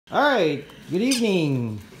Alright, good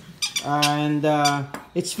evening. And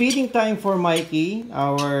it's feeding time for Mikey,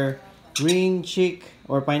 our green chick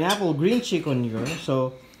or pineapple green chick Conure.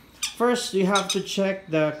 So first you have to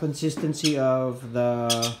check the consistency of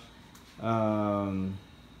the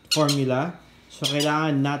formula. So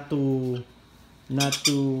kailangan not too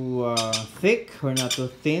thick or not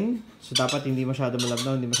too thin. So dapat hindi masyado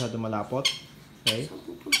malabnaw, hindi masyado malapot. Okay?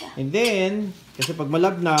 And then, kasi pag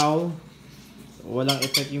malabnaw, walang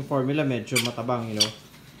effect yung formula, medyo matabang, you know.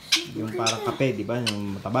 Yung parang kape, di ba?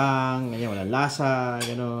 Yung matabang, ganyan, walang lasa,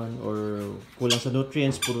 gano'n. Or kulang sa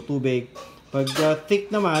nutrients, puro tubig. Pag thick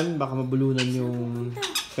naman, baka mabulunan yung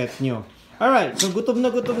pet nyo. Alright, so gutom na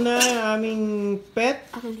aming pet,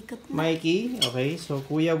 Mikey. Okay, so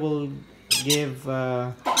kuya will give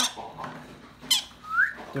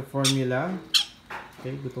the formula.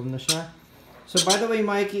 Okay, gutom na siya. So by the way,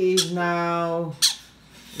 Mikey is now,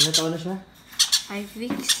 ilang taon na siya? 5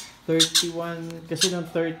 weeks. 31, kasi nung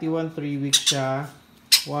 31, 3 weeks siya.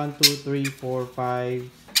 1, 2, 3, 4,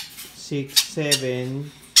 5, 6, 7,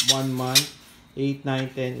 1 month, 8,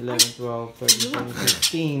 9, 10, 11, 12, 13,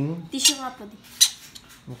 14, 15. Tissue nga po di.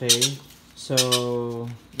 Okay. So,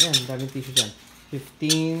 yan, daming tissue dyan.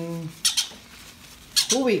 15,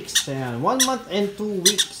 2 weeks. Ayan, 1 month and 2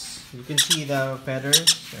 weeks. You can see the feathers.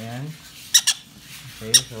 Ayan.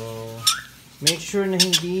 Okay, so make sure na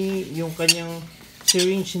hindi yung kanyang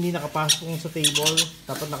syringe hindi nakapasok yung sa table.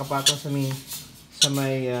 Dapat nakapatong sa may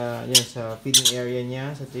yan, sa feeding area niya,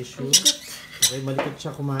 sa tissue. Okay, malikot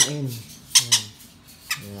siya kumain. Ayan.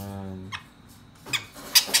 Ayan.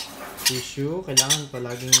 Tissue, kailangan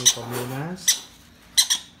palaging pamunas.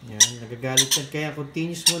 Ayan, nagagalit yan. Kaya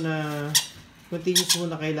continuous mo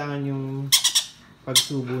na kailangan yung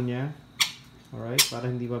pagsubo niya. Alright, para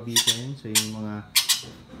hindi mabitin. So, yung mga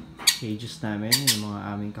cages namin, yung mga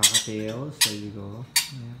aming cockatiels. There you go.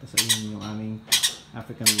 Ayan, tapos ayun yung aming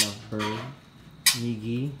African lovebird,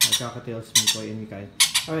 Mikee, cockatiels, Mikee and Mikee.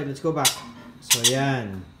 Alright, let's go back. So,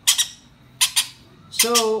 ayan. So,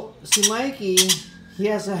 si Mikey, he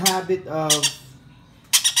has a habit of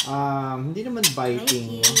hindi naman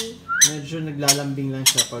biting. No? Medyo naglalambing lang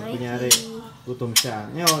siya pag kunyari gutom siya.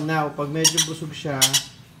 Now, pag medyo busog siya,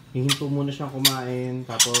 hihinto muna siyang kumain.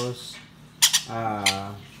 Tapos,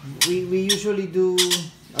 we usually do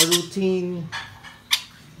a routine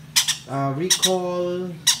recall,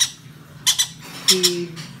 feed,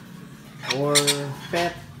 or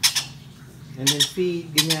pet, and then feed,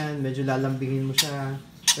 ganyan. Medyo lalambingin mo siya.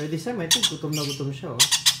 Pero this time, I think gutom na gutom siya. Oh.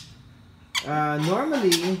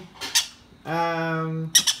 Normally,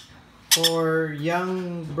 for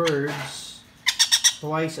young birds,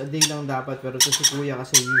 twice a day lang dapat. Pero ito si kuya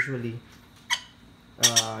kasi usually,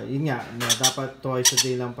 yun nga, na dapat twice a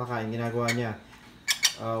day lang pakain. Ginagawa niya.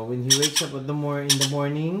 When he wakes up in the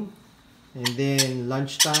morning, and then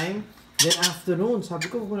lunchtime, then afternoon. Sabi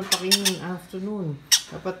ko, huwag ko na pakainin afternoon.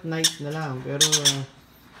 Dapat night na lang. Pero,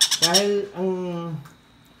 dahil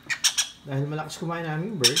malakas kumain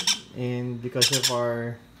naming bird, and because of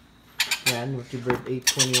our NutriBird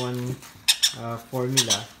 821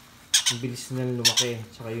 formula, ang bilis na lumaki.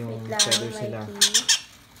 Tsaka yung feathers nila.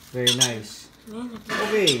 Very nice.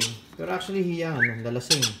 Okay. Pero actually, yan,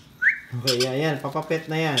 lalasing. Okay, yan.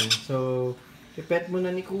 Papapet na yan. So, ipet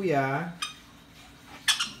muna ni kuya.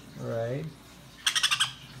 Alright.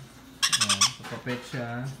 Ayan, papapet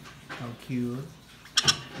siya. How cute.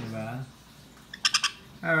 Diba?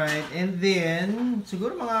 Alright, and then,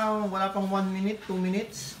 siguro mga wala pang 1 minute, 2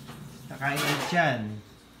 minutes, kakain ulit yan.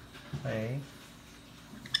 Okay.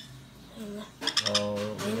 Oh,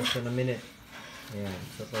 less than a minute. Ayan.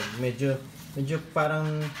 So, pag medyo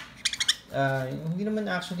parang, hindi naman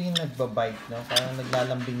actually nagbabite, no? Parang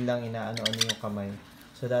naglalambing lang, inaano-ano yung kamay.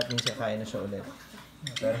 So, that means kakain na siya ulit.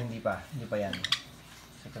 Pero hindi pa yan.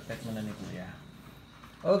 So, kapet mo na ni kuya.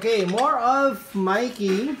 Okay, more of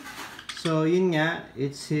Mikey. So, yun nga,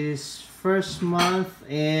 it's his first month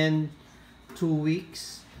and 2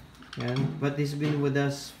 weeks. Yan. But he's been with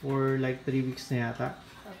us for like 3 weeks na yata.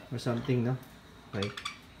 Or something, no? Okay.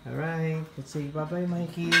 Alright. Let's say bye-bye,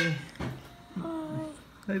 Mikey.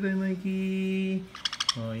 Bye-bye, Mikey.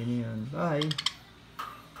 Oh, yun. Bye.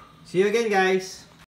 See you again, guys.